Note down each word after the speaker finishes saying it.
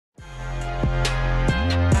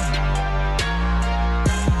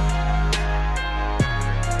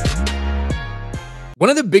One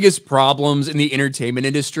of the biggest problems in the entertainment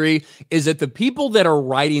industry is that the people that are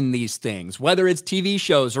writing these things, whether it's TV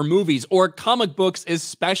shows or movies or comic books,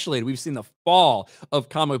 especially, we've seen the fall of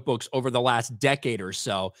comic books over the last decade or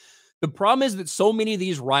so. The problem is that so many of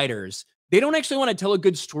these writers, they don't actually want to tell a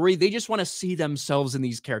good story. They just want to see themselves in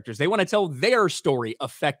these characters. They want to tell their story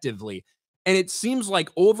effectively. And it seems like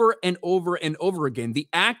over and over and over again, the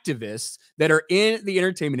activists that are in the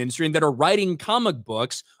entertainment industry and that are writing comic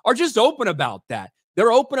books are just open about that.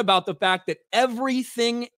 They're open about the fact that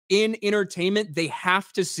everything in entertainment they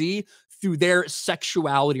have to see through their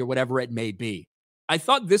sexuality or whatever it may be. I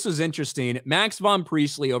thought this was interesting. Max von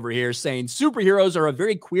Priestley over here saying superheroes are a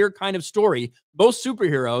very queer kind of story. Most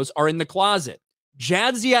superheroes are in the closet.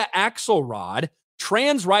 Jadzia Axelrod,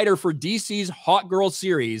 trans writer for DC's Hot Girl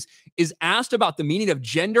series, is asked about the meaning of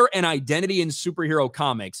gender and identity in superhero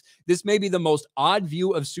comics. This may be the most odd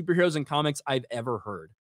view of superheroes in comics I've ever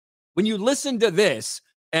heard. When you listen to this,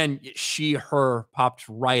 and she, her popped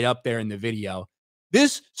right up there in the video,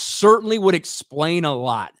 this certainly would explain a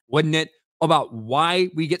lot, wouldn't it, about why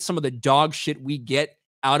we get some of the dog shit we get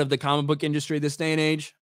out of the comic book industry this day and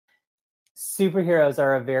age? Superheroes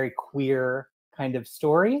are a very queer kind of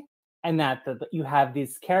story, and that you have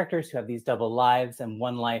these characters who have these double lives, and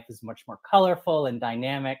one life is much more colorful and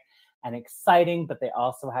dynamic and exciting, but they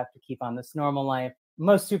also have to keep on this normal life.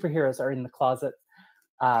 Most superheroes are in the closet.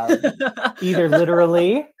 Either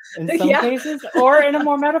literally in some cases or in a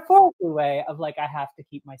more metaphorical way of like, I have to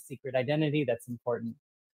keep my secret identity. That's important.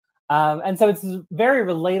 And so it's very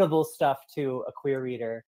relatable stuff to a queer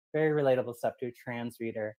reader, very relatable stuff to a trans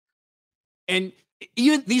reader. And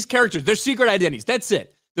even these characters, their secret identities, that's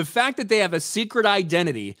it. The fact that they have a secret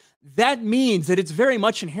identity, that means that it's very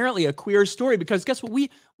much inherently a queer story, because guess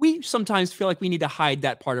what? We sometimes feel like we need to hide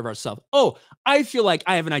that part of ourselves. Oh, I feel like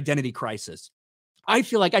I have an identity crisis. I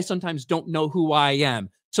feel like I sometimes don't know who I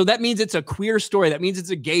am. So that means it's a queer story. That means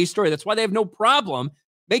it's a gay story. That's why they have no problem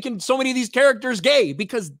making so many of these characters gay,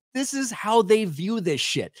 because this is how they view this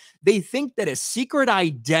shit. They think that a secret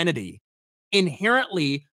identity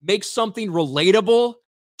inherently makes something relatable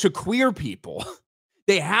to queer people.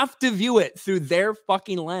 They have to view it through their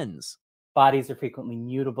fucking lens. Bodies are frequently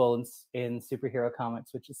mutable in superhero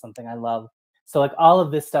comics, which is something I love. So like all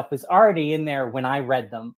of this stuff was already in there when I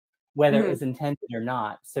read them, whether it was intended or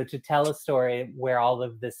not. So to tell a story where all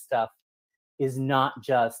of this stuff is not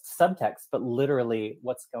just subtext, but literally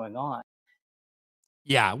what's going on.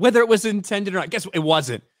 Yeah, whether it was intended or not. Guess what? It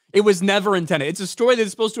wasn't. It was never intended. It's a story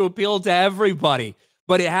that's supposed to appeal to everybody,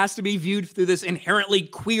 but it has to be viewed through this inherently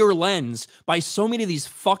queer lens by so many of these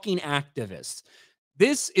fucking activists.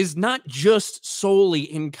 This is not just solely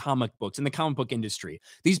in comic books, in the comic book industry.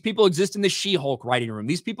 These people exist in the She-Hulk writing room.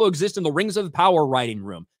 These people exist in the Rings of Power writing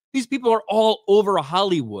room. These people are all over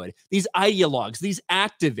Hollywood, these ideologues, these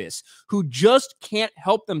activists who just can't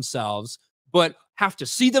help themselves, but have to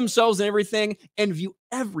see themselves in everything and view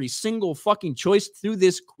every single fucking choice through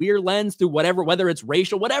this queer lens, through whatever, whether it's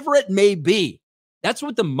racial, whatever it may be. That's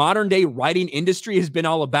what the modern day writing industry has been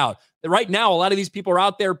all about. Right now, a lot of these people are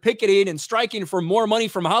out there picketing and striking for more money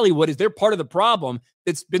from Hollywood, as they're part of the problem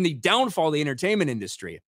that's been the downfall of the entertainment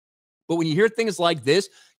industry. But when you hear things like this,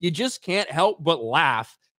 you just can't help but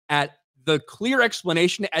laugh at the clear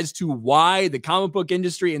explanation as to why the comic book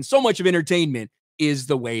industry and so much of entertainment is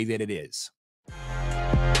the way that it is.